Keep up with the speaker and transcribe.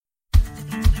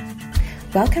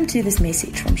Welcome to this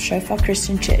message from Shofar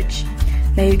Christian Church.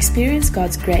 May you experience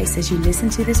God's grace as you listen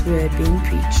to this word being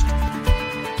preached.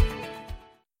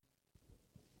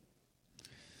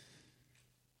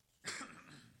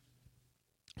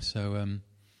 So,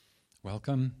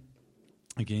 welcome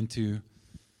again to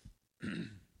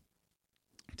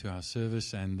our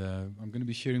service, and I'm going to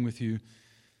be sharing with you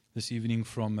this evening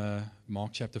from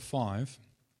Mark chapter 5,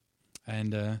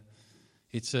 and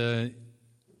it's an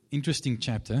interesting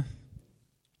chapter.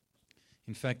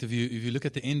 In fact, if you look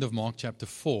at the end of Mark chapter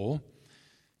 4,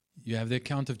 you have the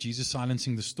account of Jesus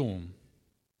silencing the storm.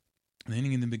 And then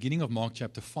in the beginning of Mark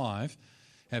chapter 5,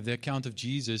 you have the account of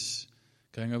Jesus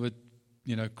going over,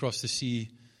 across the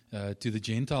sea to the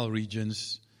Gentile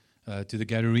regions, to the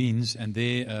Gadarenes, and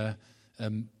there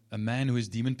a man who is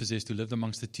demon-possessed, who lived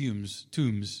amongst the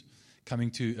tombs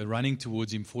running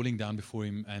towards him, falling down before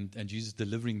him, and Jesus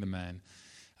delivering the man.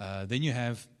 Then you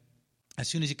have, as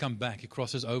soon as he comes back, he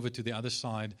crosses over to the other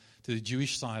side, to the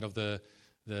Jewish side of the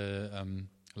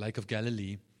Lake of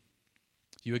Galilee.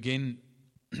 You again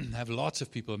have lots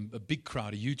of people, a big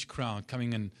crowd, a huge crowd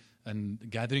coming and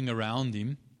gathering around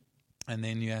him. And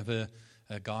then you have a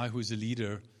guy who's a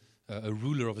leader, a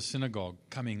ruler of a synagogue,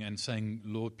 coming and saying,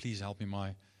 "Lord, please help me.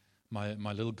 My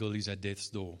little girl is at death's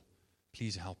door.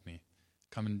 Please help me.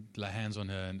 Come and lay hands on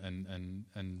her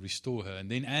and restore her."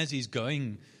 And then as he's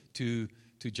going to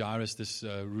Jairus, this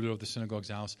ruler of the synagogue's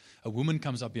house, a woman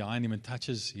comes up behind him and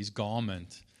touches his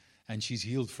garment, and she's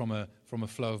healed from a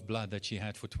flow of blood that she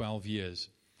had for 12 years.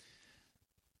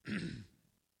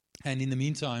 And in the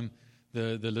meantime,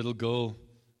 the little girl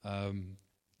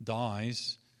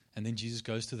dies, and then Jesus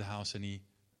goes to the house and he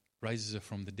raises her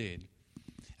from the dead.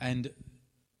 And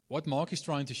what Mark is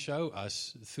trying to show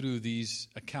us through these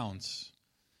accounts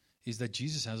is that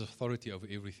Jesus has authority over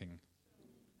everything.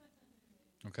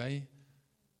 Okay?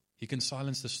 He can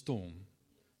silence the storm.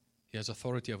 He has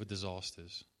authority over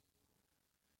disasters.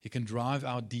 He can drive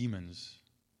out demons.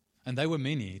 And they were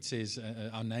many. It says,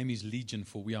 our name is Legion,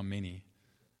 for we are many.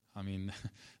 I mean,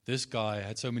 this guy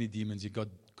had so many demons, he got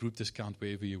group discount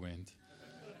wherever he went.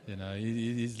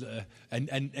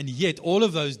 And yet all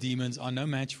of those demons are no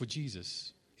match for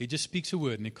Jesus. He just speaks a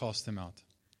word and he casts them out.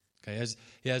 Okay,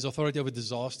 he has authority over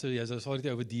disaster, he has authority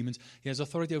over demons, he has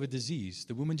authority over disease.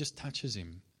 The woman just touches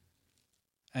him.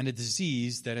 And a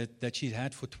disease that she'd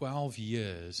had for 12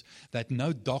 years, that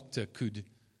no doctor could,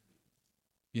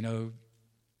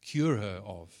 cure her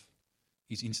of,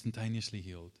 is instantaneously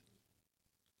healed.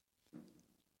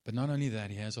 But not only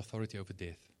that, he has authority over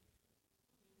death.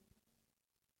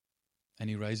 And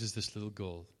he raises this little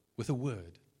girl with a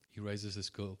word. He raises this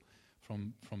girl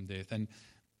from death. And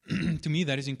to me,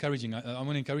 that is encouraging. I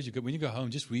want to encourage you, when you go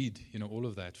home, just read, all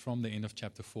of that from the end of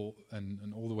chapter 4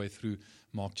 and all the way through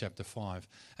Mark chapter 5.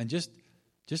 And just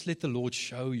let the Lord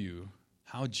show you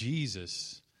how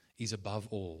Jesus is above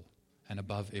all and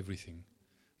above everything.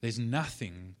 There's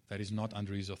nothing that is not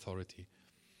under his authority.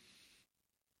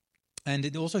 And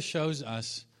it also shows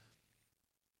us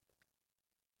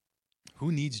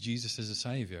who needs Jesus as a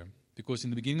Savior. Because in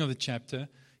the beginning of the chapter,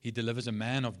 he delivers a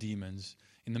man of demons.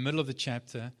 In the middle of the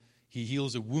chapter, he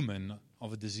heals a woman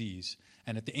of a disease.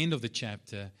 And at the end of the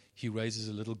chapter, he raises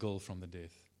a little girl from the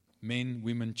death. Men,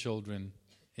 women, children,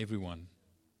 everyone.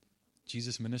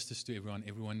 Jesus ministers to everyone.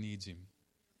 Everyone needs him.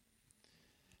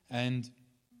 And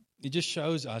it just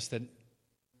shows us that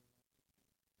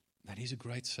he's a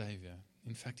great Savior.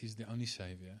 In fact, he's the only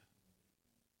Savior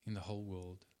in the whole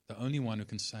world. The only one who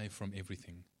can save from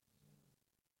everything.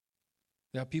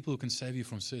 There are people who can save you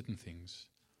from certain things.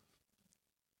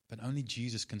 But only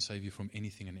Jesus can save you from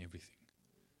anything and everything.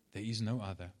 There is no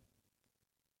other.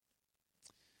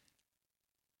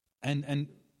 And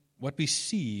what we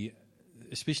see,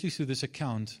 especially through this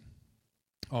account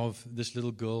of this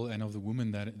little girl and of the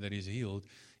woman that is healed,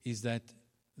 is that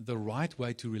the right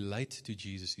way to relate to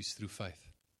Jesus is through faith.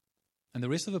 And the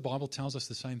rest of the Bible tells us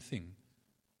the same thing.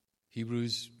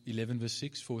 Hebrews 11 verse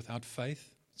 6, for without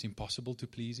faith it's impossible to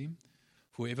please him.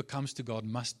 For whoever comes to God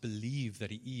must believe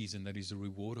that he is and that he is a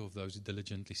rewarder of those who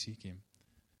diligently seek him.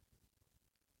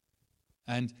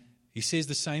 And he says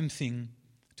the same thing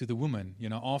to the woman,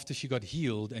 after she got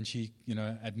healed and she,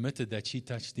 admitted that she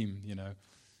touched him,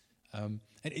 And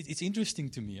it's interesting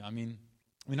to me. I mean,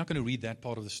 we're not going to read that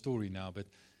part of the story now, but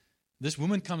this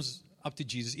woman comes up to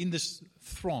Jesus in this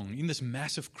throng, in this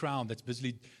massive crowd that's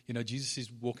busily, Jesus is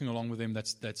walking along with him,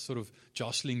 that's sort of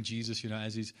jostling Jesus,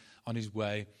 as he's on his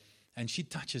way. And she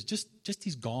touches just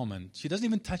his garment. She doesn't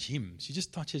even touch him. She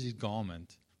just touches his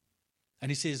garment. And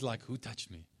he says, who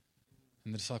touched me?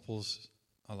 And the disciples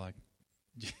are like,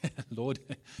 Lord,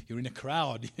 you're in a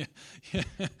crowd.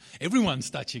 Everyone's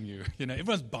touching you.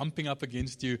 Everyone's bumping up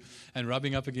against you and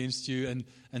rubbing up against you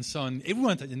and so on.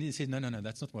 And he said, no,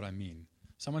 that's not what I mean.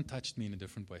 Someone touched me in a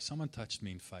different way. Someone touched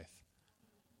me in faith.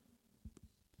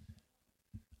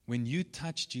 When you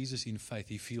touch Jesus in faith,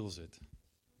 he feels it.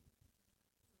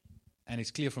 And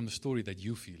it's clear from the story that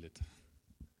you feel it.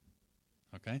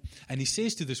 Okay? And he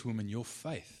says to this woman, your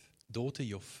faith, daughter,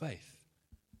 your faith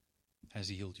has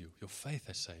healed you. Your faith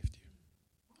has saved you.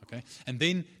 Okay? And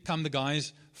then come the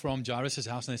guys from Jairus'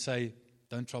 house and they say,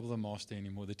 don't trouble the master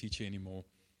anymore, the teacher anymore.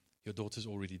 Your daughter's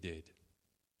already dead.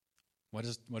 What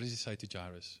does he say to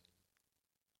Jairus?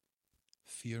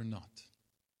 Fear not,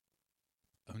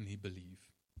 only believe.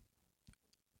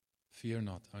 Fear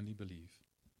not, only believe.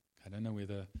 I don't know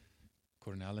whether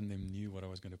Cornell and them knew what I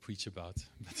was going to preach about,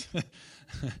 but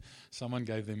someone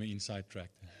gave them an inside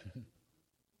track.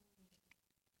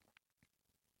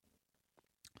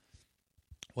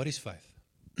 What is faith?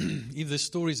 If the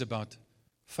story is about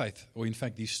faith, or in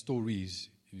fact these stories,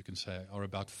 you can say, are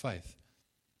about faith,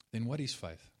 then what is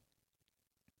faith?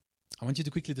 I want you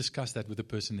to quickly discuss that with the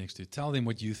person next to you. Tell them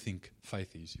what you think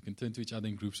faith is. You can turn to each other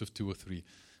in groups of 2 or 3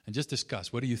 and just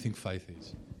discuss, what do you think faith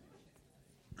is?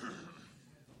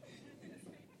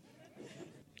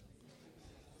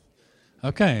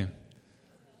 Okay.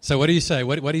 So what do you say?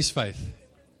 What is faith?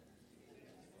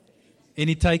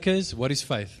 Any takers? What is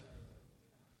faith?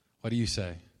 What do you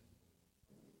say?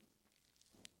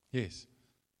 Yes.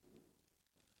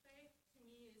 Faith to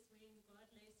me is when God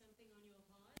lays something on your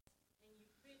heart and you're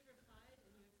petrified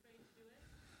and you're afraid to do it,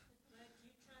 but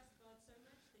you trust God so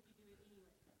much that you do it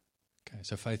anyway. Okay,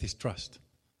 so faith is trust.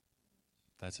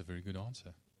 That's a very good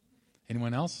answer.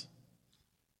 Anyone else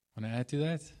want to add to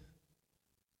that?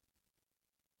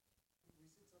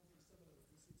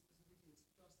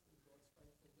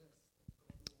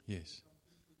 Yes.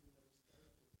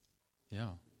 Yeah.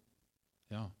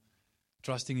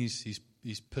 Trusting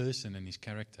his person and his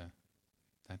character.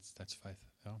 That's faith.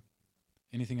 Yeah.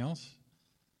 Anything else?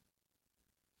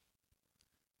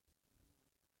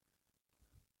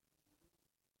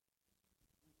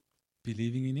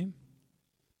 Believing in him?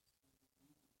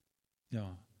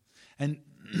 Yeah. And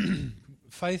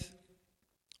faith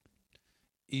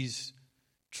is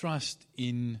trust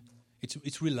in,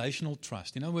 it's relational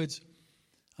trust. In other words,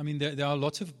 I mean, there are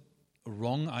lots of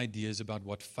wrong ideas about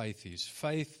what faith is.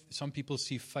 Faith, some people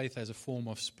see faith as a form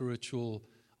of spiritual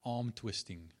arm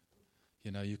twisting.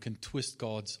 You can twist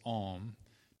God's arm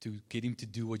to get him to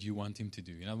do what you want him to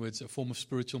do. In other words, a form of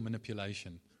spiritual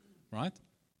manipulation, right?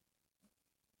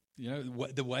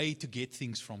 The way to get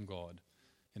things from God.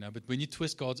 But when you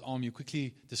twist God's arm, you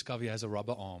quickly discover he has a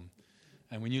rubber arm.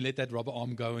 And when you let that rubber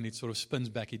arm go and it sort of spins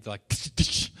back, it like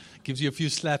gives you a few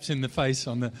slaps in the face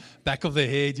on the back of the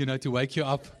head, to wake you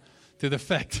up to the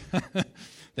fact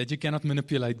that you cannot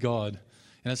manipulate God.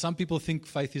 Some people think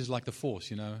faith is like the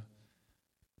Force,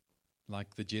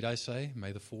 like the Jedi say,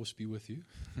 may the Force be with you.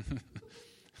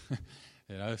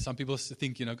 Some people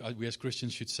think, we as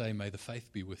Christians should say, may the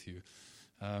faith be with you.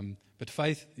 But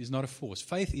faith is not a force.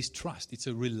 Faith is trust. It's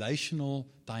a relational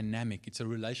dynamic. It's a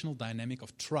relational dynamic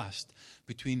of trust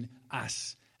between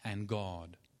us and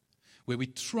God, where we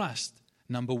trust,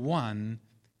 number one,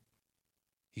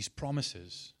 his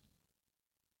promises,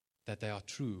 that they are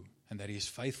true and that he is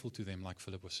faithful to them, like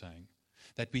Philip was saying.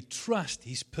 That we trust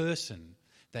his person,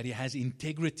 that he has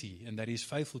integrity and that he is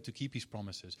faithful to keep his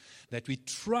promises. That we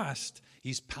trust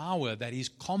his power, that he is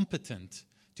competent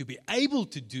to be able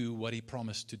to do what he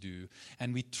promised to do.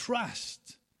 And we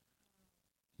trust,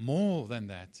 more than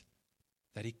that,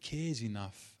 that he cares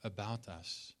enough about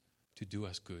us to do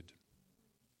us good.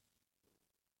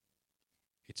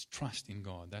 It's trust in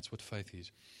God. That's what faith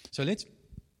is. So let's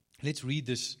read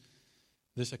this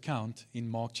account in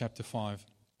Mark chapter 5.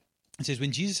 It says,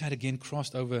 when Jesus had again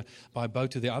crossed over by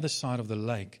boat to the other side of the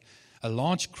lake, a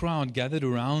large crowd gathered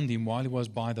around him while he was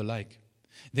by the lake.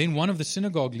 Then one of the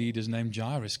synagogue leaders named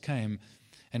Jairus came,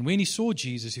 and when he saw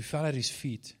Jesus, he fell at his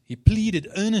feet. He pleaded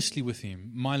earnestly with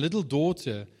him, my little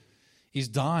daughter is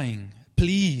dying.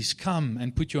 Please come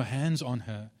and put your hands on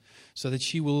her so that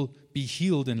she will be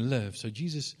healed and live. So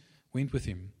Jesus went with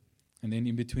him. And then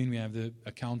in between we have the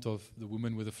account of the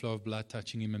woman with the flow of blood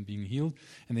touching him and being healed.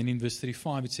 And then in verse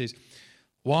 35 it says,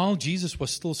 while Jesus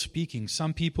was still speaking,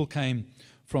 some people came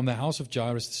from the house of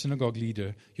Jairus, the synagogue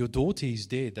leader. Your daughter is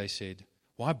dead, they said.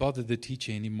 Why bother the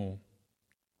teacher anymore?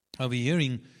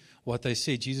 Overhearing what they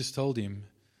said, Jesus told him,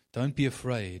 don't be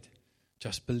afraid,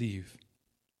 just believe.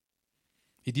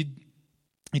 He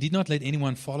did not let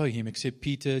anyone follow him except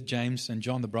Peter, James, and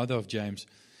John, the brother of James.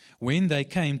 When they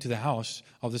came to the house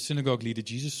of the synagogue leader,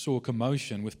 Jesus saw a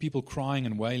commotion with people crying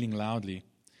and wailing loudly.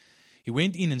 He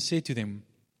went in and said to them,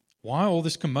 "Why all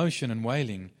this commotion and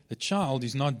wailing? The child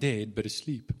is not dead, but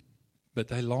asleep." But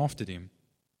they laughed at him.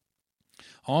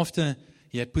 After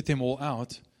he had put them all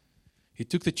out, he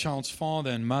took the child's father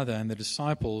and mother and the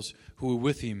disciples who were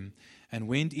with him and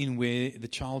went in where the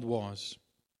child was.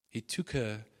 He took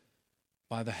her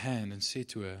by the hand and said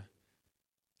to her,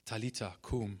 "Talita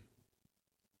kum,"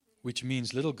 which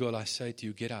means, "Little girl, I say to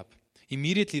you, get up."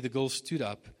 Immediately the girl stood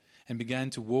up and began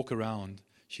to walk around.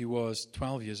 She was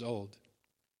 12 years old.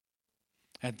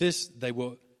 At this, they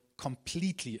were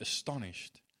completely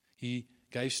astonished. He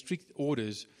gave strict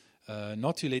orders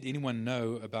not to let anyone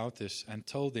know about this and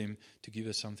told them to give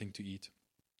her something to eat.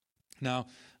 Now,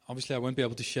 obviously, I won't be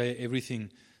able to share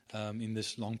everything in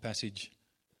this long passage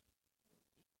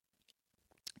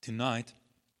tonight,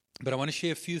 but I want to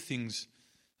share a few things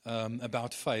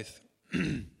about faith.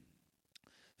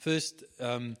 First,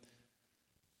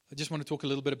 I just want to talk a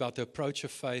little bit about the approach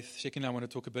of faith. Secondly, I want to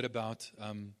talk a bit about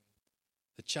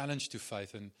the challenge to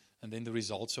faith and then the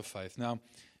results of faith. Now,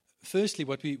 firstly,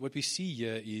 what we see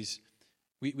here is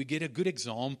we get a good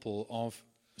example of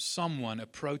someone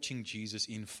approaching Jesus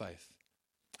in faith.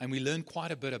 And we learn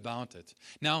quite a bit about it.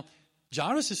 Now,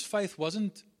 Jairus' faith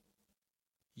wasn't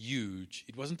huge.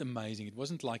 It wasn't amazing. It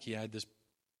wasn't like he had this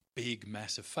big,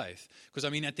 massive faith. Because,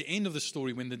 at the end of the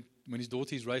story, when his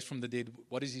daughter is raised from the dead,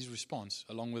 what is his response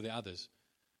along with the others?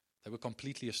 They were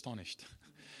completely astonished.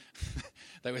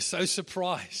 They were so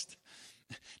surprised.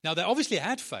 Now, they obviously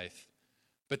had faith,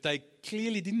 but they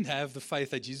clearly didn't have the faith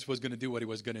that Jesus was going to do what he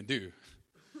was going to do.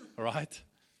 All right?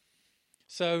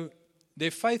 So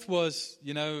their faith was,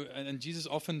 and Jesus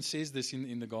often says this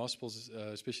in the Gospels,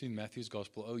 especially in Matthew's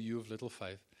Gospel, "Oh, you of little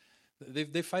faith."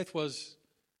 Their faith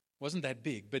wasn't that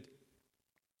big. But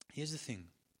here's the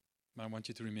thing I want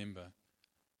you to remember.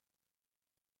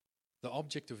 The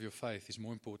object of your faith is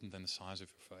more important than the size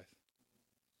of your faith.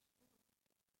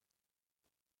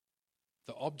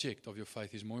 The object of your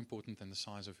faith is more important than the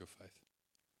size of your faith.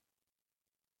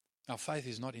 Our faith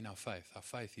is not in our faith. Our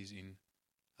faith is in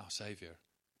our Savior.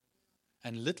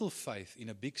 And little faith in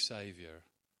a big Savior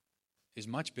is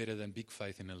much better than big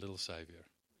faith in a little Savior.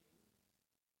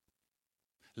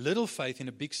 Little faith in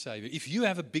a big Savior. If you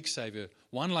have a big Savior,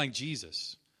 one like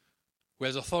Jesus, who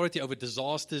has authority over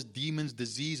disasters, demons,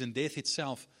 disease, and death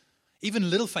itself, even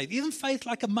little faith, even faith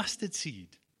like a mustard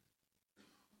seed,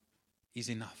 is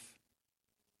enough.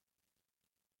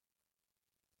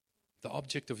 The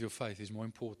object of your faith is more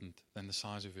important than the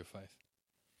size of your faith.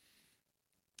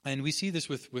 And we see this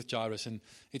with Jairus. And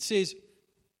it says,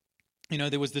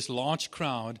 there was this large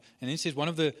crowd. And it says one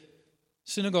of the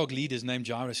synagogue leaders named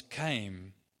Jairus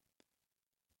came.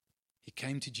 He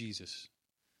came to Jesus.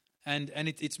 And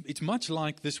it's much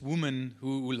like this woman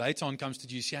who later on comes to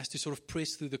Jesus. She has to sort of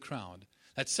press through the crowd.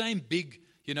 That same big,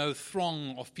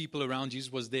 throng of people around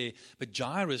Jesus was there. But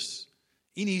Jairus,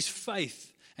 in his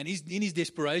faith, and in his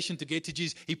desperation to get to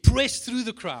Jesus, he pressed through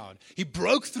the crowd. He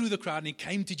broke through the crowd and he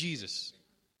came to Jesus.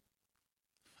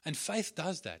 And faith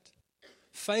does that.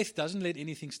 Faith doesn't let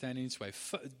anything stand in its way.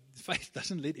 Faith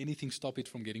doesn't let anything stop it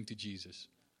from getting to Jesus.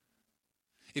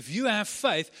 If you have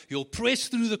faith, you'll press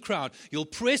through the crowd. You'll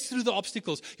press through the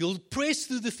obstacles. You'll press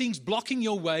through the things blocking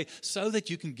your way so that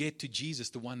you can get to Jesus,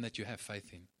 the one that you have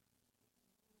faith in.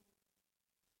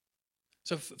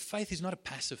 So faith is not a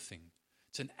passive thing.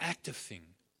 It's an active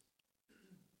thing.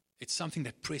 It's something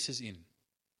that presses in.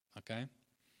 Okay?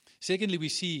 Secondly, we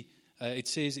see, it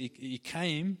says he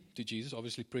came to Jesus,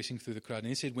 obviously pressing through the crowd. And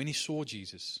he said when he saw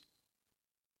Jesus,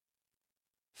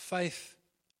 faith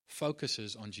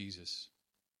focuses on Jesus.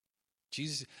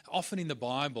 Jesus, often in the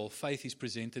Bible, faith is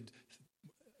presented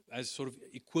as sort of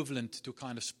equivalent to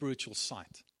kind of spiritual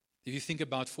sight. If you think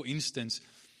about, for instance,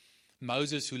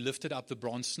 Moses, who lifted up the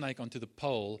bronze snake onto the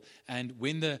pole, and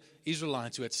when the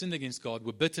Israelites who had sinned against God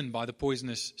were bitten by the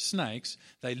poisonous snakes,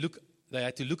 they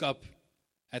had to look up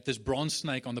at this bronze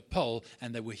snake on the pole,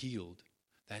 and they were healed.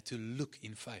 They had to look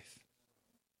in faith.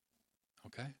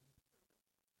 Okay?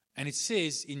 And it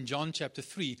says in John chapter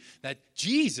 3 that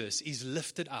Jesus is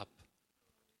lifted up,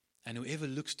 and whoever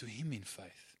looks to him in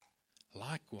faith,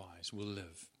 likewise will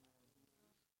live.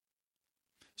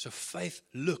 So faith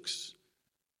looks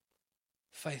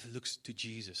to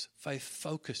Jesus. Faith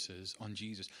focuses on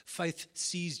Jesus. Faith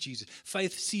sees Jesus.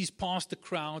 Faith sees past the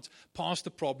crowds, past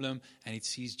the problem, and it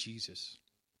sees Jesus.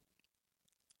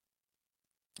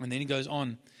 And then he goes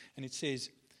on, and it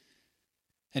says,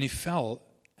 and he fell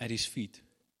at his feet.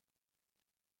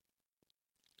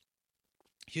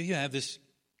 Here you have this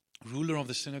ruler of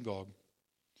the synagogue,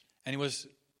 and he was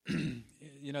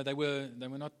they were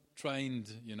not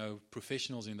trained,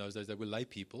 professionals in those days. They were lay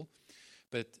people,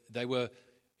 but they were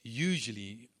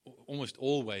usually, almost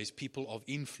always, people of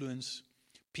influence,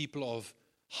 people of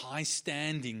high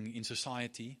standing in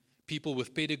society, people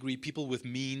with pedigree, people with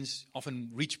means, often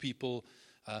rich people,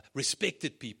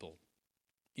 respected people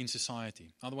in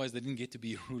society. Otherwise, they didn't get to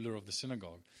be ruler of the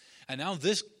synagogue. And now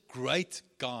this great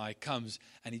guy comes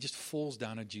and he just falls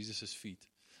down at Jesus' feet.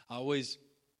 I always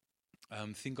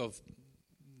think of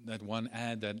that one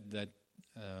ad that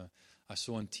I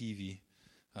saw on TV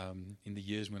in the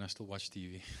years when I still watched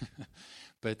TV.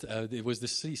 But there was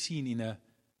this scene in an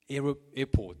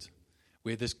airport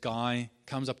where this guy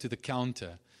comes up to the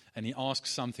counter and he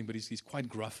asks something, but he's quite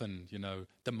gruff and,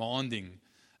 demanding.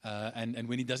 And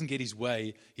when he doesn't get his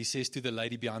way, he says to the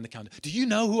lady behind the counter, "Do you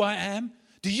know who I am?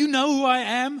 Do you know who I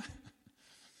am?"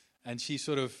 And she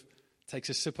sort of takes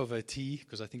a sip of her tea,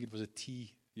 because I think it was a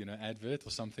tea, advert or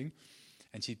something.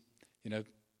 And she,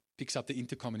 picks up the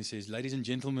intercom and he says, "Ladies and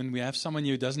gentlemen, we have someone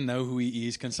here who doesn't know who he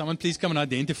is. Can someone please come and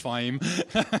identify him?"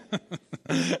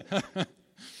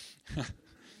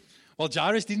 Well,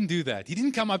 Jairus didn't do that. He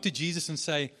didn't come up to Jesus and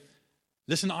say,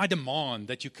 "Listen, I demand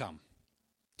that you come.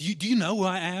 Do you know who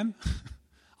I am?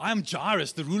 I am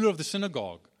Jairus, the ruler of the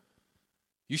synagogue.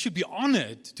 You should be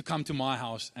honored to come to my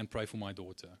house and pray for my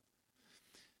daughter."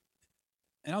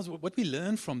 And what we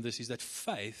learn from this is that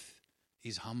faith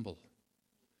is humble.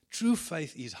 True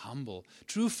faith is humble.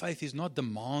 True faith is not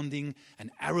demanding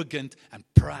and arrogant and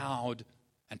proud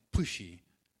and pushy.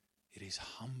 It is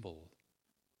humble.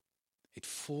 It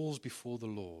falls before the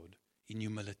Lord in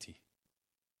humility.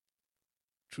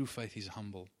 True faith is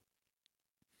humble.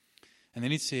 And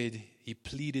then it said, he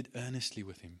pleaded earnestly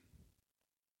with him.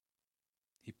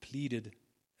 He pleaded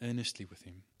earnestly with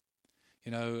him.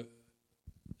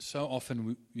 So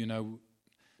often,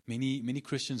 many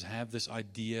Christians have this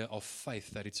idea of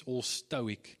faith that it's all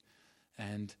stoic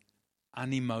and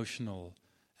unemotional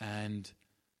and,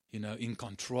 in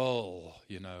control,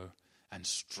 and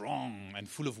strong and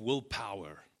full of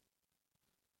willpower.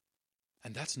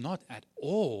 And that's not at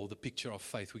all the picture of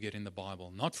faith we get in the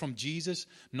Bible. Not from Jesus,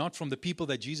 not from the people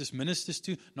that Jesus ministers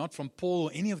to, not from Paul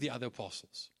or any of the other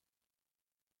apostles.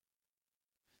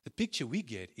 The picture we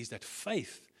get is that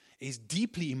faith is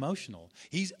deeply emotional.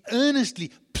 He's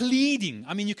earnestly pleading.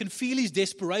 I mean, you can feel his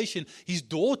desperation. His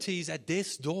daughter is at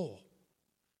death's door.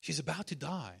 She's about to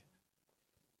die.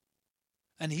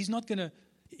 And he's not going to,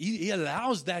 he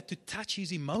allows that to touch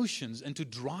his emotions and to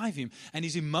drive him. And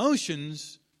his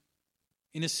emotions,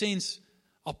 in a sense,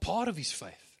 are part of his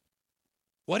faith.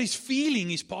 What he's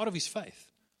feeling is part of his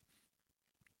faith.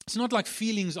 It's not like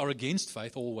feelings are against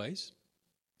faith always.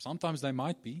 Sometimes they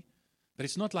might be. But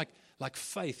it's not like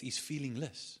faith is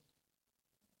feelingless.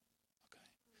 Okay.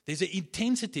 There's an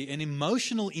intensity, an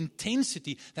emotional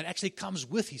intensity that actually comes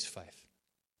with his faith.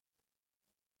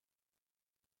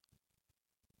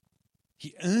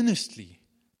 He earnestly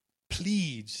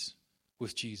pleads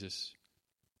with Jesus.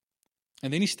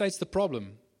 And then he states the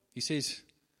problem. He says,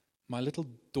 "My little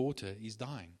daughter is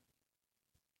dying."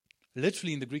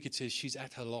 Literally in the Greek it says she's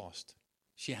at her last.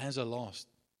 She has her last.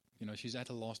 She's at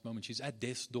her last moment. She's at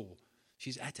death's door.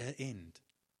 She's at her end.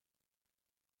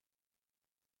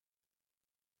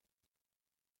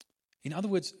 In other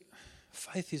words,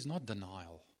 faith is not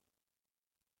denial.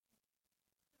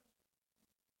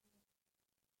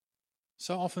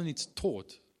 So often it's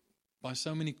taught by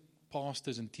so many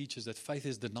pastors and teachers that faith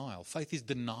is denial. Faith is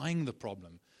denying the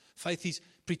problem. Faith is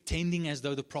pretending as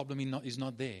though the problem is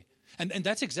not there. And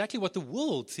that's exactly what the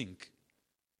world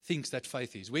thinks that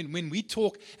faith is. When we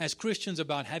talk as Christians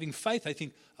about having faith, I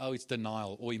think, it's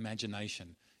denial or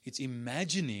imagination. It's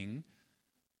imagining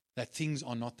that things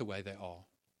are not the way they are.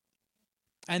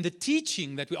 And the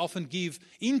teaching that we often give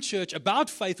in church about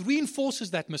faith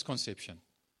reinforces that misconception.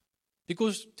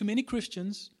 Because to many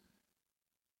Christians,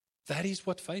 that is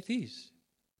what faith is.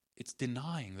 It's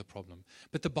denying the problem.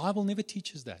 But the Bible never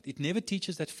teaches that. It never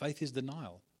teaches that faith is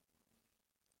denial.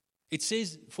 It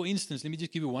says, for instance, let me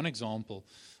just give you one example.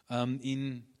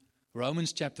 In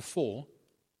Romans chapter 4,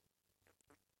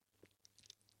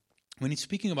 when it's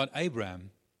speaking about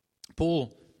Abraham,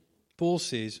 Paul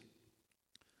says,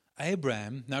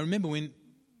 Abraham, now remember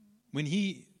when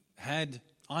he had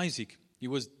Isaac, he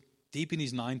was deep in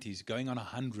his 90s, going on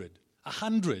 100.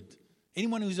 100.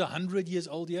 Anyone who's 100 years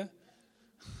old here?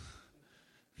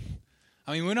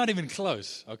 I mean, we're not even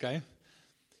close, okay?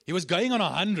 He was going on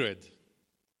 100.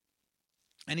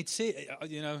 And it said,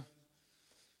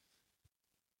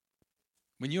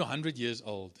 when you're 100 years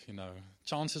old,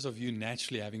 chances of you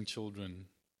naturally having children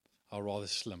are rather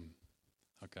slim,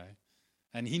 okay?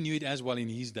 And he knew it as well in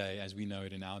his day as we know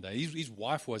it in our day. His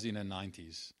wife was in her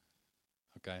 90s.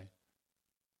 Okay?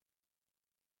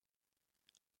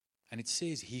 And it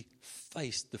says he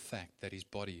faced the fact that his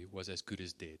body was as good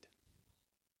as dead.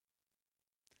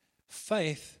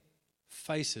 Faith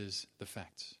faces the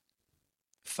facts.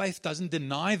 Faith doesn't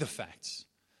deny the facts.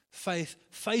 Faith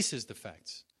faces the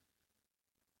facts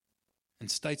and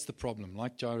states the problem.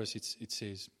 Like Jairus, it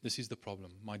says, this is the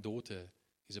problem. My daughter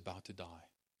is about to die.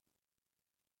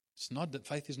 It's not that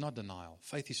faith is not denial.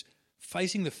 Faith is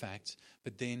facing the facts,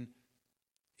 but then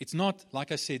it's not,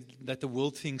 like I said, that the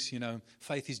world thinks,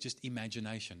 faith is just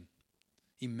imagination.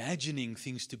 Imagining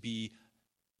things to be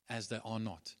as they are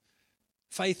not.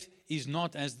 Faith is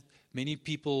not, as many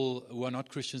people who are not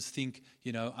Christians think,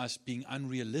 us being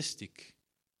unrealistic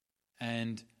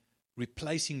and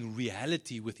replacing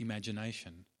reality with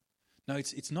imagination. No,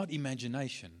 it's not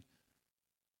imagination,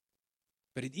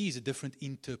 but it is a different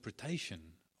interpretation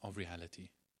of reality.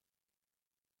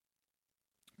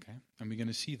 Okay? And we're going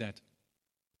to see that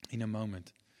in a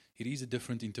moment. It is a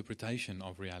different interpretation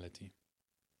of reality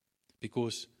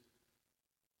because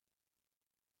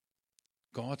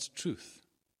God's truth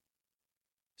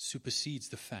supersedes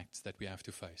the facts that we have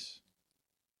to face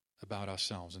about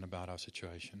ourselves and about our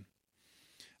situation.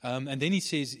 And then he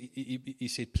says, he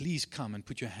said, please come and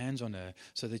put your hands on her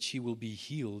so that she will be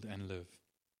healed and live.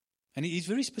 And he's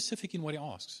very specific in what he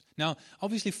asks. Now,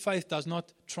 obviously, faith does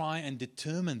not try and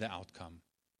determine the outcome.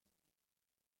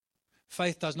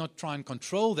 Faith does not try and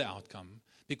control the outcome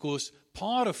because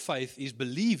part of faith is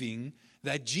believing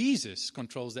that Jesus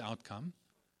controls the outcome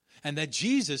and that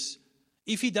Jesus,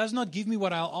 if he does not give me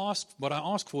what I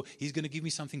ask for, he's going to give me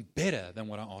something better than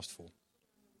what I asked for.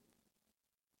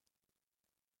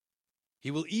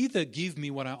 He will either give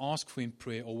me what I ask for in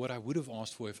prayer or what I would have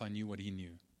asked for if I knew what he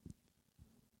knew.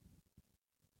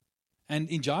 And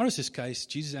in Jairus' case,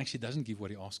 Jesus actually doesn't give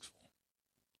what he asks for.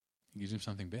 He gives him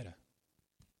something better.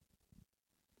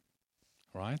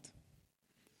 Right?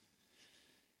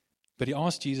 But he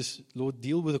asked Jesus, Lord,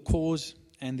 deal with the cause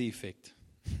and the effect.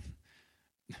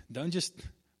 Don't just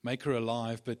make her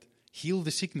alive, but heal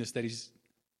the sickness that is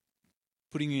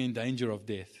putting her in danger of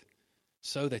death,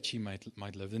 so that she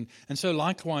might live. And so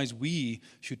likewise, we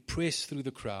should press through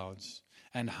the crowds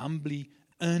and humbly,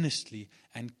 earnestly,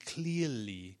 and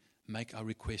clearly make our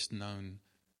request known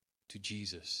to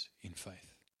Jesus in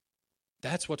faith.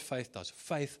 That's what faith does.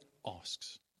 Faith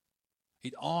asks.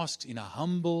 It asks in a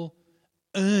humble,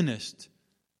 earnest,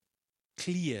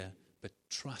 clear, but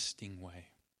trusting way.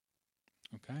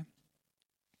 Okay?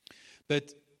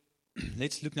 But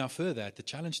let's look now further at the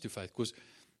challenge to faith, because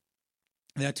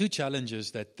there are two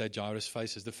challenges that Jairus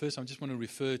faces. The first I just want to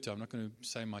refer to, I'm not going to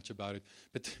say much about it,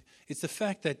 but it's the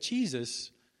fact that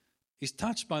Jesus is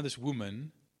touched by this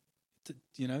woman.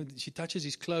 She touches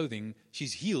his clothing,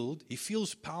 she's healed, he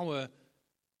feels power,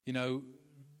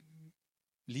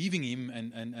 leaving him,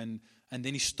 and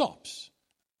then he stops.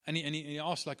 And he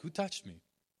asks, who touched me?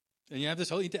 And you have this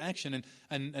whole interaction,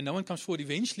 and no one comes forward.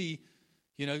 Eventually,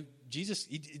 Jesus,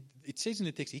 it says in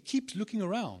the text, he keeps looking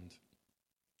around.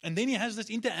 And then he has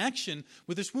this interaction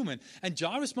with this woman. And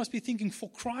Jairus must be thinking, for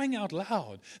crying out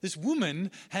loud, this woman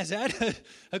has had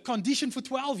a condition for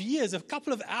 12 years. A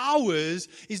couple of hours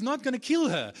is not going to kill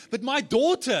her. But my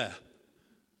daughter,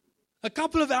 a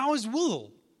couple of hours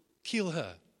will kill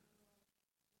her.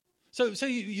 So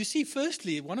you see,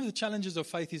 firstly, one of the challenges of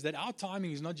faith is that our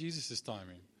timing is not Jesus'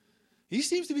 timing. He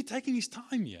seems to be taking his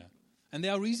time here. And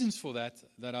there are reasons for that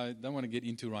I don't want to get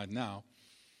into right now.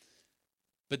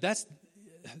 But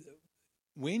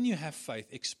when you have faith,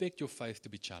 expect your faith to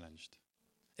be challenged.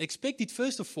 Expect it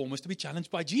first and foremost to be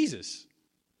challenged by Jesus.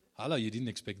 Hello, you didn't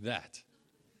expect that.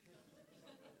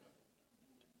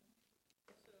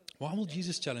 Why will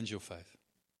Jesus challenge your faith?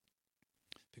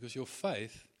 Because your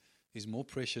faith is more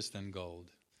precious than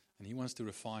gold, and he wants to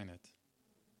refine it.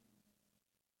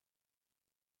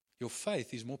 Your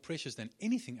faith is more precious than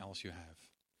anything else you have,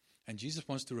 and Jesus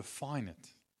wants to refine it.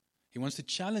 He wants to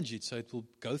challenge it so it will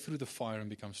go through the fire and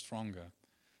become stronger,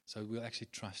 so we'll actually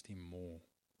trust him more.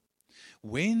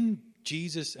 When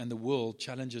Jesus and the world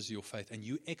challenges your faith and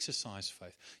you exercise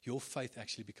faith, your faith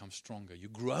actually becomes stronger. You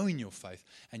grow in your faith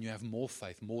and you have more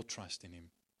faith, more trust in him.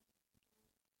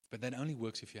 But that only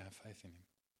works if you have faith in him.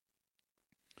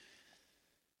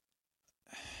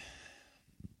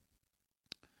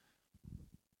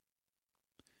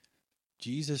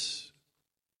 Jesus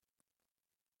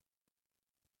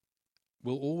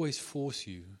will always force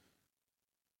you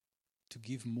to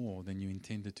give more than you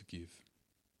intended to give.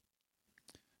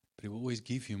 But he will always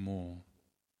give you more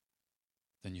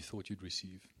than you thought you'd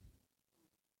receive.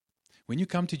 When you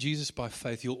come to Jesus by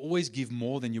faith, you'll always give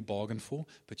more than you bargained for,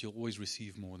 but you'll always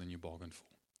receive more than you bargained for.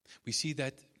 We see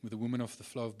that with the woman of the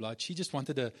flow of blood. She just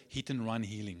wanted a hit-and-run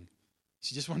healing.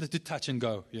 She just wanted to touch and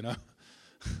go,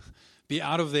 Be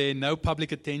out of there, no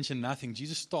public attention, nothing.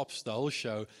 Jesus stops the whole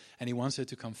show, and he wants her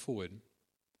to come forward.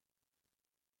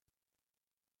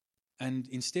 And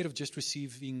instead of just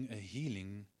receiving a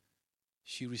healing,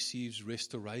 she receives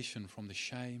restoration from the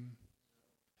shame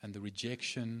and the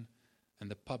rejection and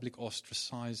the public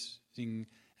ostracizing,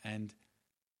 and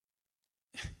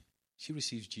she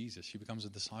receives Jesus. She becomes a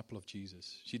disciple of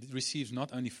Jesus. She receives not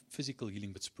only physical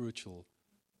healing, but spiritual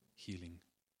healing.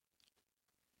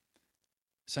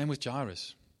 Same with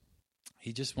Jairus.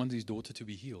 He just wanted his daughter to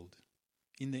be healed.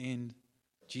 In the end,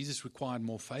 Jesus required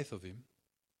more faith of him,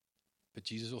 but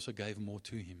Jesus also gave more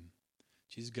to him.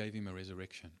 Jesus gave him a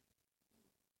resurrection.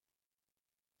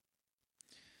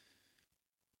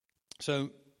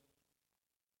 So,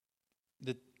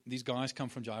 these guys come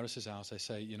from Jairus' house. They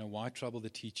say, why trouble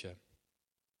the teacher?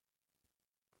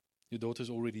 Your daughter's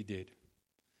already dead.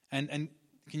 And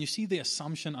can you see the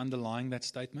assumption underlying that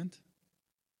statement?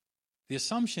 The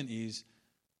assumption is,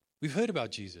 we've heard about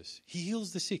Jesus. He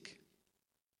heals the sick.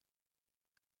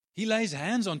 He lays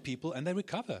hands on people and they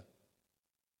recover.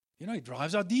 He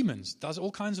drives out demons, does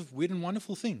all kinds of weird and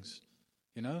wonderful things.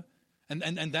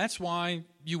 And that's why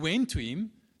you went to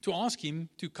him to ask him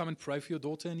to come and pray for your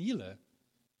daughter and heal her.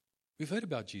 We've heard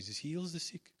about Jesus. He heals the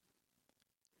sick.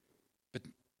 But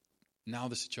now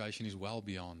the situation is well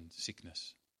beyond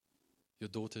sickness. Your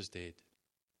daughter's dead.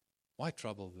 Why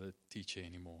trouble the teacher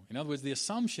anymore? In other words, the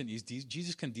assumption is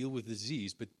Jesus can deal with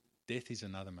disease, but death is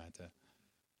another matter.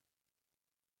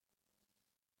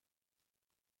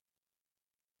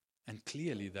 And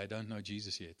clearly, they don't know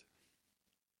Jesus yet.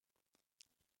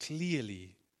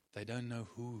 Clearly, they don't know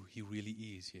who he really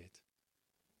is yet.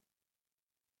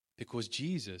 Because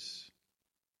Jesus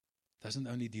doesn't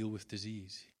only deal with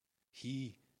disease.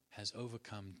 He has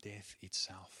overcome death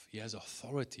itself. He has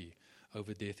authority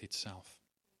over death itself.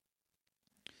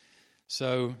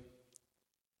 So,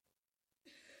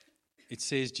 it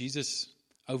says Jesus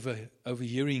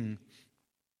overhearing,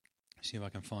 see if I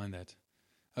can find that,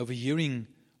 overhearing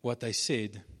what they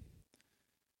said,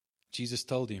 Jesus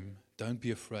told him, don't be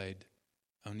afraid,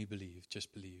 only believe,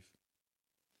 just believe.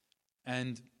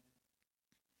 And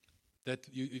that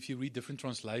if you read different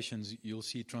translations, you'll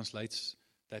see it translates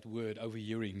that word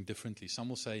overhearing differently. Some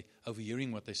will say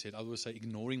overhearing what they said, others will say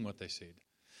ignoring what they said.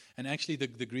 And actually the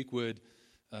Greek word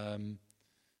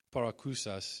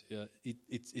parakousas,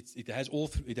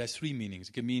 it has three meanings.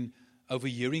 It can mean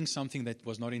overhearing something that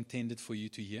was not intended for you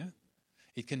to hear.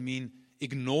 It can mean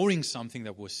ignoring something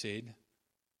that was said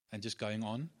and just going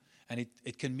on. And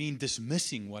it can mean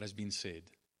dismissing what has been said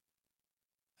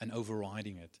and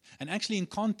overriding it. And actually in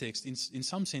context, in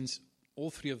some sense, all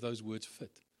three of those words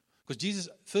fit. Because Jesus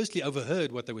firstly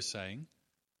overheard what they were saying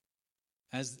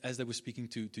as they were speaking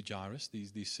to Jairus,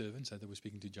 these servants as they were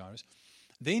speaking to Jairus.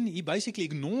 Then he basically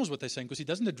ignores what they're saying because he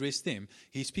doesn't address them.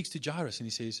 He speaks to Jairus and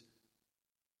he says,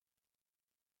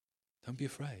 don't be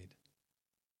afraid.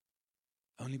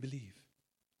 Only believe.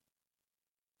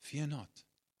 Fear not.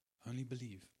 Only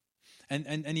believe.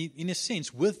 And he, in a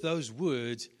sense, with those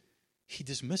words, he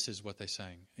dismisses what they're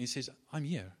saying. He says, I'm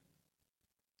here.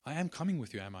 I am coming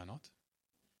with you, am I not?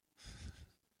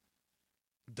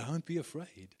 Don't be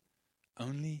afraid.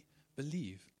 Only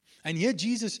believe. And here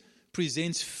Jesus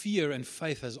presents fear and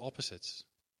faith as opposites,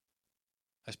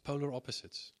 as polar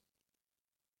opposites.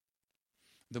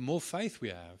 The more faith we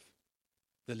have,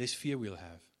 the less fear we'll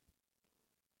have.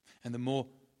 And the more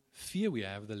fear we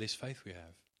have, the less faith we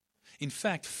have. In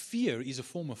fact, fear is a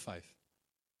form of faith,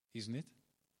 isn't it?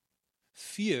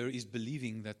 Fear is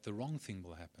believing that the wrong thing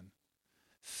will happen.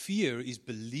 Fear is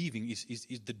believing, is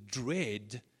the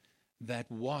dread that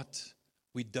what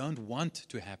we don't want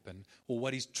to happen or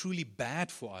what is truly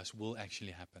bad for us will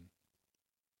actually happen.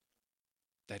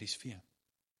 That is fear.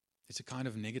 It's a kind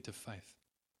of negative faith.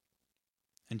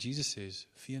 And Jesus says,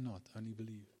 fear not, only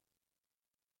believe.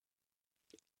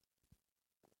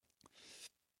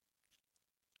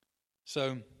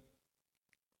 So,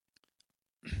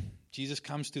 Jesus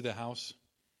comes to the house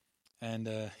and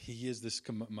he hears this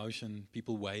commotion,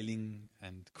 people wailing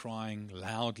and crying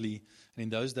loudly. And in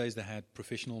those days they had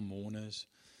professional mourners.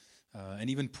 And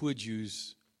even poor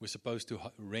Jews were supposed to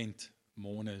rent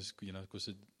mourners, because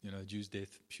Jews'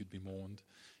 death should be mourned.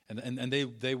 And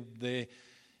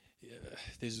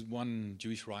there's one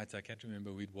Jewish writer, I can't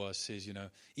remember who it was, says,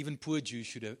 even poor Jews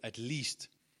should have at least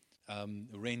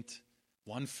rent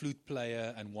one flute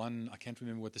player and one, I can't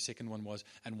remember what the second one was,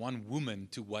 and one woman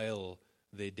to wail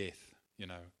their death,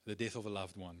 the death of a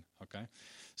loved one, okay?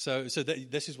 So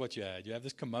this is what you had. You have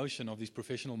this commotion of these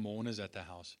professional mourners at the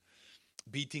house,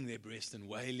 beating their breast and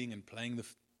wailing and playing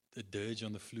the dirge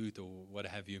on the flute or what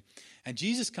have you. And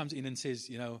Jesus comes in and says,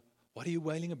 what are you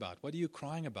wailing about? What are you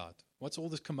crying about? What's all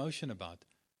this commotion about?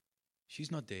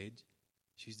 She's not dead.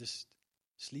 She's just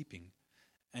sleeping.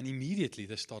 And immediately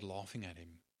they start laughing at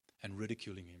him and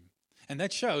ridiculing him. And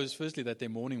that shows, firstly, that their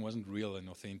mourning wasn't real and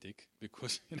authentic,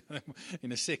 because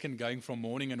in a second going from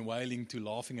mourning and wailing to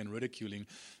laughing and ridiculing,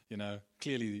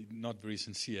 clearly not very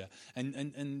sincere.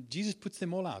 And Jesus puts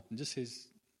them all out and just says,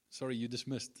 sorry, you're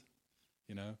dismissed.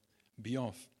 Be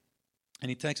off. And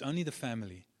he takes only the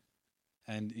family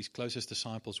and his closest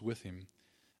disciples with him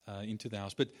into the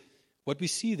house. But what we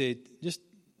see there, just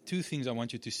two things I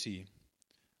want you to see.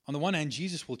 On the one hand,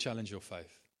 Jesus will challenge your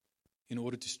faith in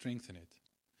order to strengthen it.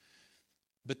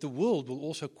 But the world will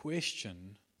also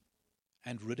question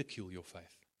and ridicule your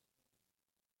faith.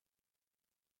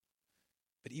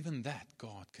 But even that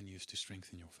God can use to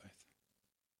strengthen your faith.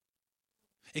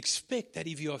 Expect that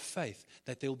if you have faith,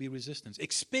 that there will be resistance.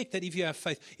 Expect that if you have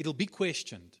faith, it'll be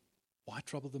questioned. Why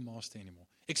trouble the master anymore?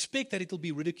 Expect that it'll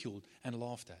be ridiculed and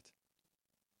laughed at.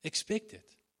 Expect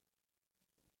it.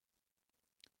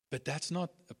 But that's not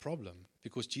a problem,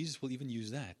 because Jesus will even use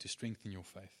that to strengthen your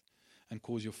faith and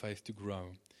cause your faith to grow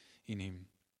in him.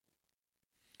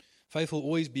 Faith will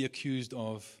always be accused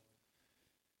of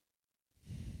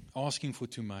asking for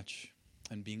too much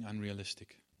and being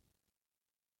unrealistic.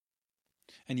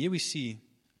 And here we see,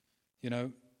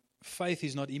 faith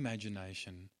is not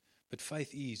imagination, but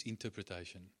faith is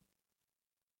interpretation.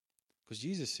 Because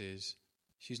Jesus says,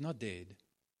 she's not dead,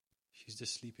 she's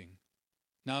just sleeping.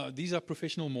 Now, these are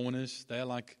professional mourners. They're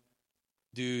like,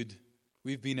 dude,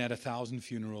 we've been at 1,000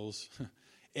 funerals.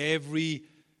 Every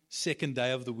second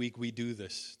day of the week we do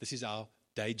this. This is our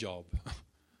day job.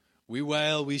 We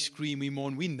wail, we scream, we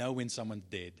mourn. We know when someone's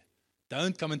dead.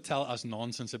 Don't come and tell us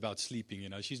nonsense about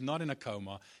sleeping. She's not in a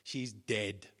coma. She's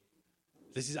dead.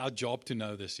 This is our job to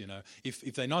know this.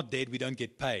 If they're not dead, we don't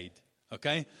get paid.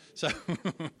 Okay? So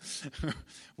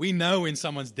we know when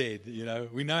someone's dead.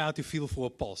 We know how to feel for a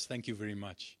pulse. Thank you very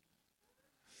much.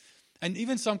 And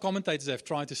even some commentators have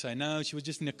tried to say, no, she was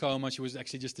just in a coma. She was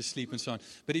actually just asleep and so on.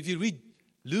 But if you read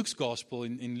Luke's gospel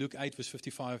in Luke 8, verse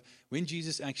 55, when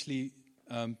Jesus actually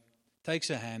takes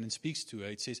her hand and speaks to her,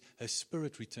 it says her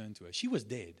spirit returned to her. She was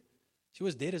dead. She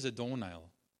was dead as a doornail.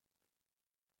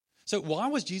 So why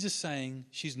was Jesus saying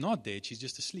she's not dead, she's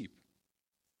just asleep?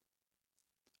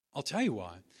 I'll tell you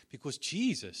why. Because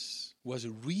Jesus was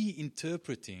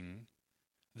reinterpreting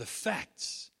the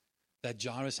facts that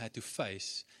Jairus had to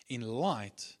face in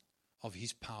light of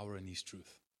his power and his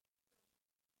truth.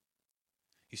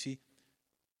 You see,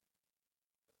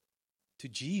 to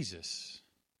Jesus,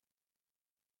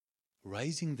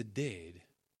 raising the dead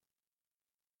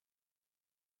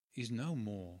is no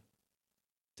more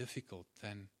difficult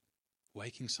than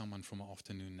waking someone from an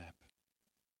afternoon nap.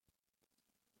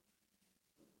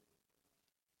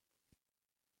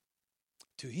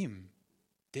 To him,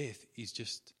 death is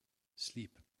just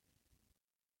sleep.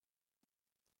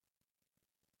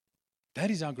 That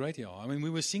is how great you are. We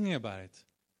were singing about it.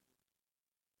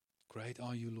 Great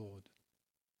are you, Lord.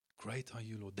 Great are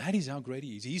you, Lord. That is how great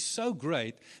he is. He's so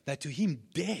great that to him,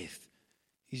 death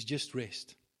is just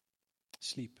rest,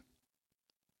 sleep.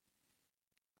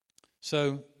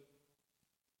 So,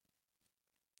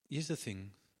 here's the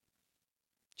thing.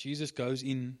 Jesus goes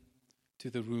in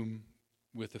to the room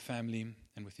with the family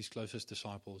and with his closest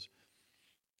disciples.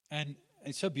 And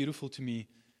it's so beautiful to me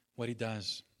what he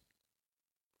does.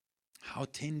 How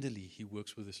tenderly he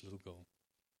works with this little girl.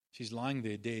 She's lying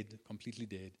there dead, completely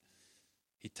dead.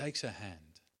 He takes her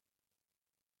hand.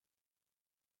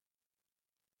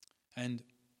 And,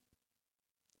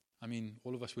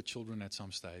 all of us were children at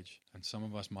some stage, and some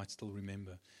of us might still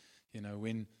remember,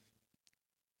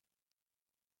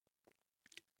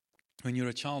 when you're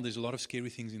a child, there's a lot of scary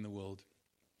things in the world.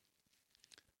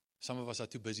 Some of us are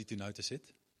too busy to notice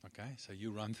it. Okay, so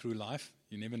you run through life.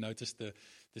 You never notice the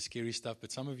scary stuff.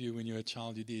 But some of you, when you were a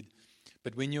child, you did.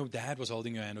 But when your dad was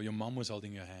holding your hand or your mom was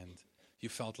holding your hand, you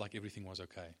felt like everything was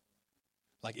okay.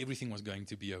 Like everything was going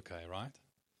to be okay, right?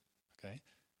 Okay.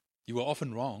 You were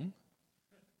often wrong,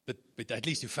 but at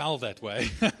least you felt that way.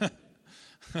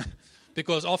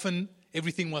 Because often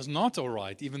everything was not all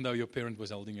right, even though your parent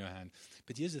was holding your hand.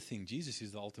 But here's the thing. Jesus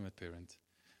is the ultimate parent.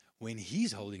 When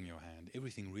he's holding your hand,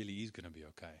 everything really is going to be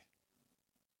okay.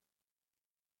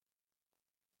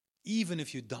 Even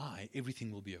if you die,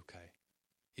 everything will be okay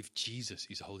if Jesus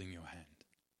is holding your hand.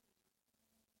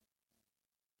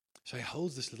 So he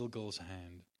holds this little girl's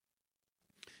hand.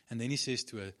 And then he says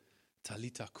to her,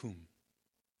 Talita kum,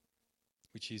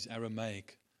 which is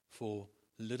Aramaic for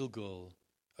little girl,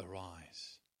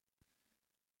 arise.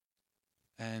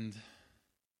 And,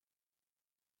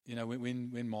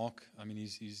 when Mark,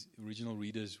 his original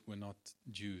readers were not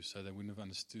Jews, so they wouldn't have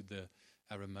understood the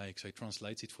Aramaic, so he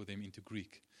translates it for them into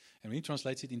Greek. And when he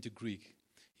translates it into Greek,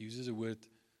 he uses a word,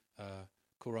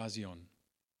 korazion,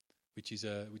 which is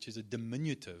a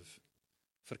diminutive,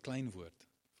 verkleinwoord,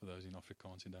 for those in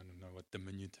Afrikaans who don't know what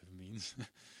diminutive means.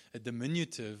 A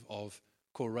diminutive of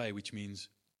kore, which means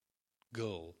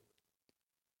girl.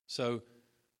 So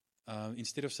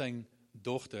instead of saying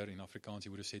dochter in Afrikaans, he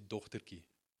would have said dochtertjie.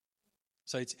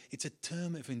 So it's a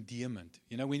term of endearment.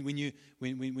 When you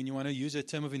want to use a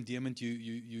term of endearment, you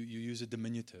use a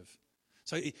diminutive.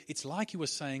 So it's like he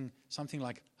was saying something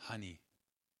like honey,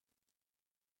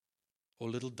 or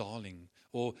little darling,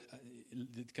 or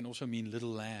it can also mean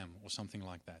little lamb, or something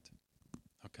like that.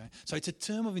 Okay, so it's a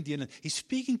term of endearment. He's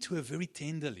speaking to her very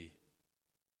tenderly,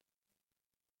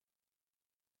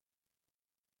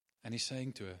 and he's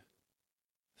saying to her,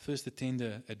 first the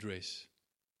tender address.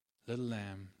 Little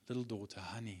lamb, little daughter,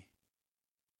 honey.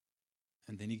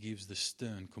 And then he gives the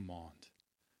stern command.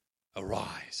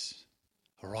 Arise.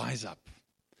 Arise up.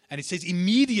 And it says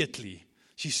immediately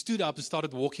she stood up and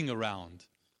started walking around.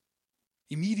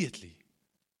 Immediately.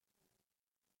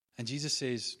 And Jesus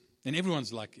says, and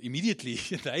everyone's like, immediately,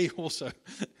 they also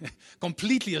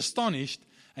completely astonished.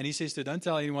 And he says to her, don't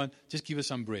tell anyone, just give her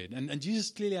some bread. And Jesus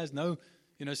clearly has no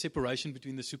separation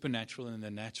between the supernatural and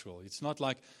the natural. It's not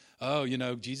like,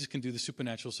 Jesus can do the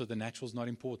supernatural, so the natural is not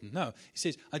important. No, he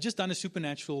says, I've just done a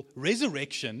supernatural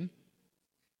resurrection.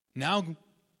 Now,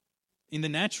 in the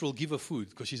natural, give her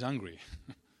food because she's hungry.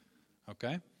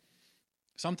 Okay?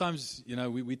 Sometimes,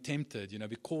 we're tempted,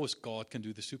 because God can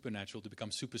do the supernatural to become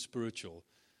super spiritual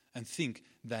and think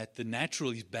that the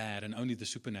natural is bad and only the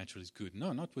supernatural is good.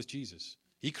 No, not with Jesus.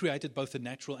 He created both the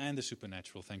natural and the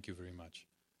supernatural. Thank you very much.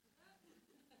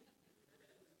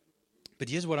 But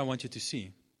here's what I want you to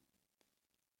see.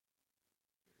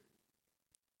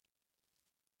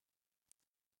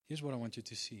 Here's what I want you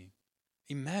to see.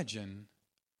 Imagine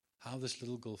how this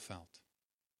little girl felt.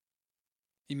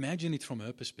 Imagine it from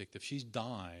her perspective. She's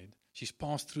died. She's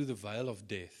passed through the veil of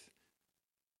death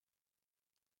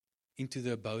into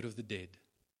the abode of the dead.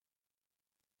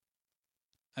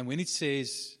 And when it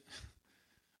says,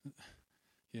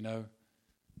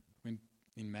 when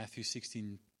in Matthew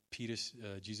 16,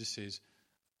 Jesus says,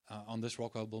 on this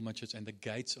rock I'll build my church, and the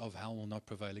gates of hell will not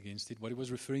prevail against it. What he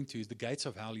was referring to is the gates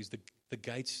of hell is the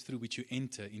gates through which you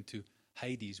enter into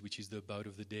Hades, which is the abode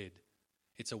of the dead.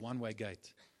 It's a one-way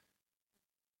gate.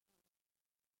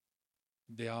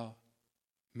 There are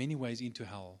many ways into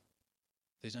hell.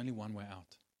 There's only one way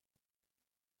out.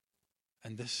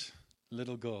 And this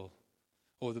little girl,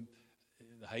 or the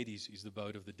Hades is the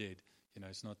abode of the dead.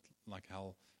 It's not like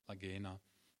hell, like Gehenna.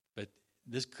 But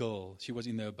this girl, she was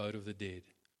in the abode of the dead.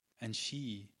 And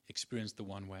she experienced the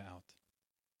one way out.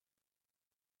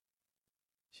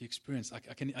 She experienced,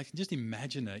 I can just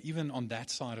imagine her, even on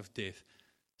that side of death,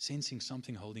 sensing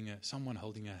someone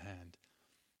holding her hand.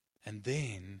 And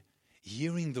then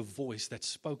hearing the voice that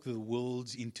spoke the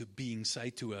worlds into being say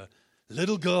to her,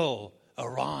 little girl,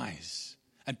 arise.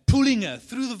 And pulling her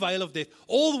through the veil of death,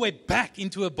 all the way back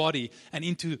into her body and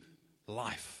into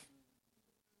life.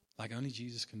 Like only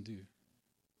Jesus can do.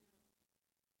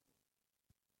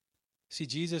 See,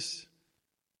 Jesus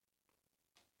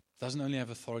doesn't only have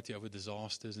authority over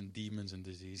disasters and demons and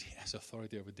disease. He has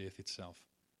authority over death itself.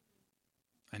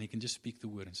 And he can just speak the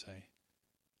word and say,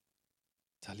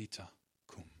 Talita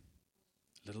kum.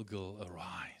 Little girl,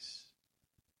 arise.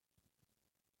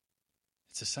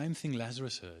 It's the same thing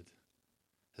Lazarus heard.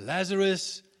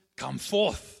 Lazarus, come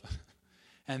forth.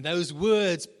 And those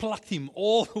words plucked him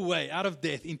all the way out of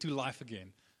death into life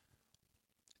again.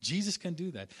 Jesus can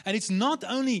do that. And it's not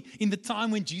only in the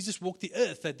time when Jesus walked the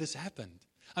earth that this happened.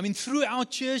 Through our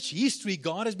church history,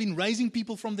 God has been raising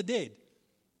people from the dead.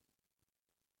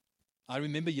 I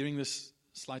remember hearing this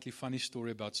slightly funny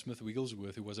story about Smith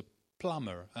Wigglesworth, who was a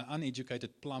plumber, an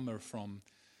uneducated plumber from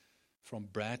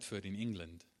Bradford in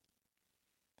England.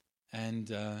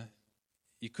 And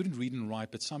he couldn't read and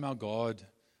write, but somehow God,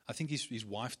 I think his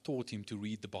wife taught him to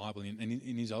read the Bible. And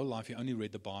in his whole life, he only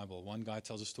read the Bible. One guy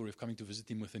tells a story of coming to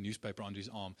visit him with a newspaper under his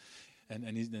arm.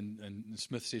 And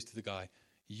Smith says to the guy,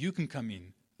 you can come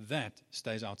in. That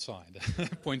stays outside,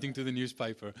 pointing to the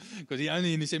newspaper. Because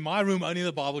he said, my room, only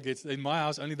the Bible gets, in my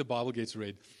house, only the Bible gets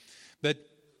read. But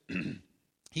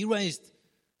he raised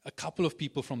a couple of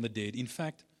people from the dead. In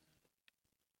fact,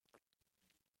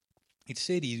 it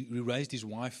said he raised his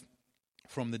wife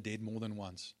from the dead more than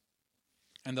once.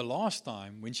 And the last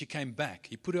time, when she came back,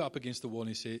 he put her up against the wall and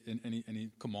he said, and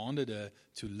he commanded her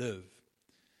to live.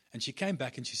 And she came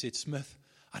back and she said, Smith,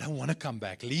 I don't want to come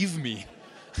back. Leave me.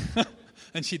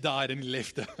 And she died and he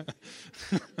left her.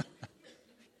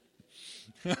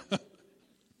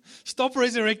 Stop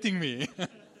resurrecting me.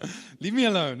 Leave me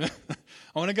alone.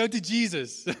 I want to go to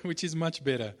Jesus, which is much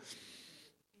better.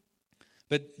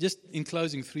 But just in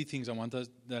closing, 3 things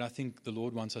that I think the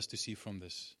Lord wants us to see from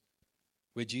this.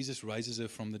 Where Jesus raises her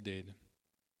from the dead.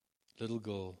 Little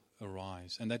girl,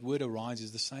 arise. And that word arise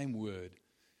is the same word,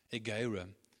 egera,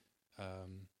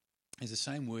 is the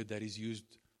same word that is used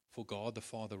for God the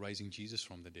Father raising Jesus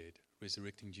from the dead,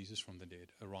 resurrecting Jesus from the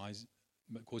dead, arise,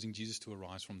 causing Jesus to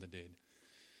arise from the dead.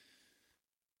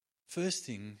 First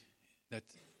thing that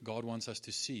God wants us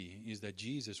to see is that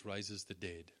Jesus raises the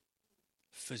dead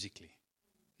physically,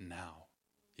 now.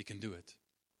 He can do it.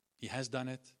 He has done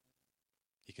it.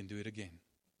 He can do it again.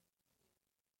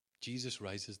 Jesus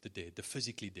raises the dead, the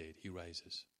physically dead he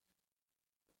raises.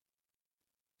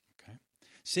 Okay.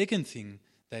 Second thing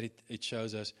that it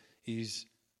shows us is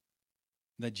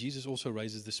that Jesus also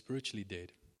raises the spiritually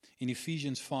dead. In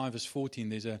Ephesians 5 verse 14,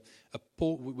 there's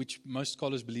which most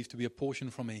scholars believe to be a portion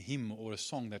from a hymn or a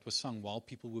song that was sung while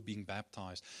people were being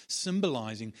baptized,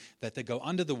 symbolizing that they go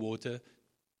under the water,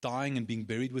 dying and being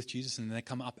buried with Jesus, and then they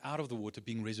come up out of the water,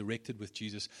 being resurrected with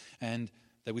Jesus. And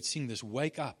they would sing this,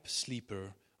 wake up,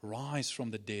 sleeper, rise from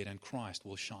the dead, and Christ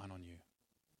will shine on you.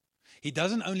 He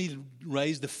doesn't only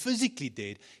raise the physically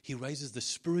dead, he raises the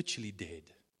spiritually dead.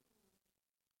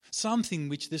 Something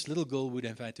which this little girl would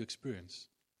have had to experience.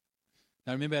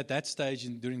 Now remember, at that stage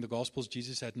during the Gospels,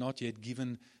 Jesus had not yet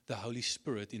given the Holy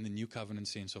Spirit in the New Covenant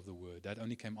sense of the word. That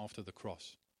only came after the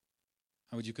cross.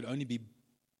 In other words, you could only be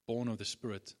born of the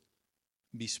Spirit,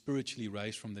 be spiritually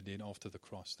raised from the dead after the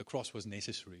cross. The cross was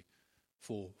necessary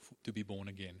to be born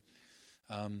again.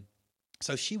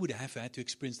 So she would have had to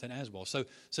experience that as well. So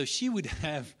she would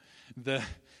have the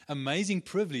amazing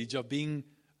privilege of being,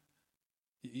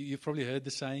 you've probably heard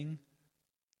the saying,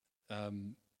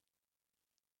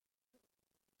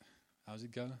 how's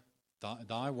it go?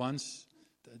 Die once.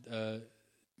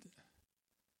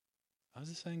 How's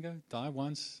the saying go? Die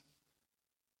once.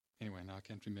 Anyway, now I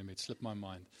can't remember. It slipped my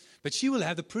mind. But she will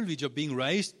have the privilege of being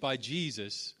raised by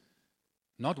Jesus,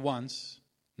 not once,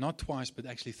 not twice, but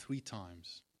actually 3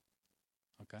 times.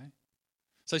 Okay?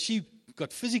 So she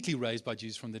got physically raised by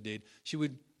Jesus from the dead. She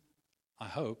would, I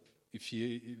hope, if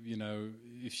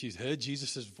she's heard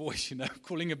Jesus' voice,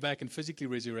 calling her back and physically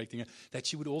resurrecting her, that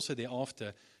she would also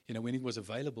thereafter, when it was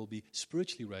available, be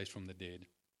spiritually raised from the dead.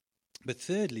 But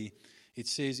thirdly, it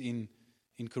says in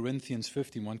 1 Corinthians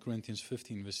 15,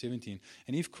 verse 17,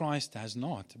 and if Christ has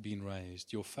not been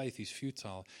raised, your faith is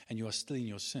futile and you are still in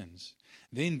your sins.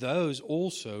 Then those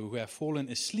also who have fallen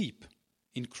asleep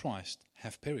in Christ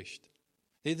have perished.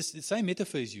 The same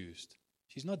metaphor is used.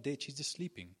 She's not dead, she's just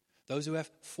sleeping. Those who have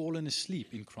fallen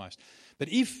asleep in Christ. But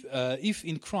if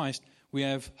in Christ we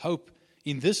have hope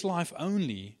in this life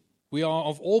only, we are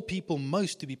of all people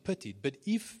most to be pitied. But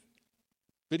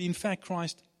in fact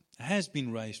Christ has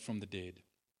been raised from the dead,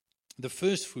 the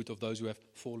first fruit of those who have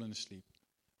fallen asleep.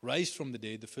 Raised from the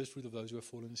dead, the first fruit of those who have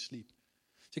fallen asleep.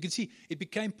 So you can see, it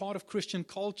became part of Christian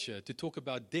culture to talk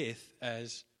about death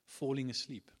as falling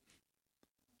asleep.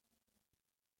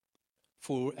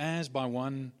 For as by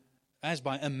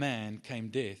a man came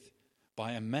death,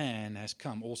 by a man has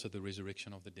come also the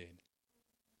resurrection of the dead.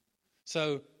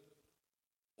 So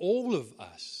all of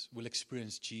us will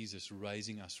experience Jesus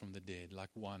raising us from the dead, like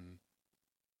one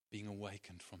being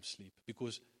awakened from sleep.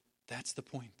 Because that's the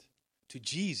point. To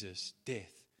Jesus,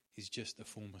 death is just a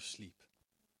form of sleep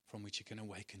from which he can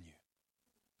awaken you.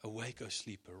 Awake, O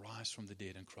sleeper, rise from the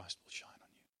dead, and Christ will shine on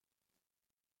you.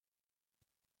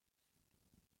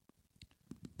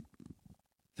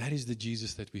 That is the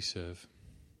Jesus that we serve.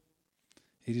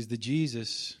 It is the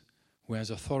Jesus who has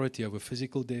authority over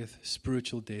physical death,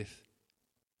 spiritual death,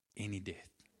 any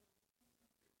death.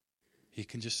 He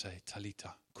can just say,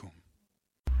 Talita kum.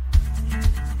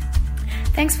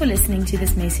 Thanks for listening to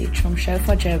this message from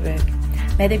Shofar Joburg.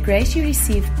 May the grace you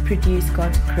receive produce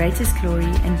God's greatest glory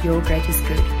and your greatest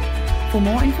good. For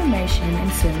more information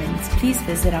and sermons, please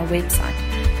visit our website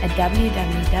at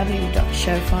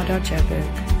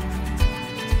www.shofar.joburg.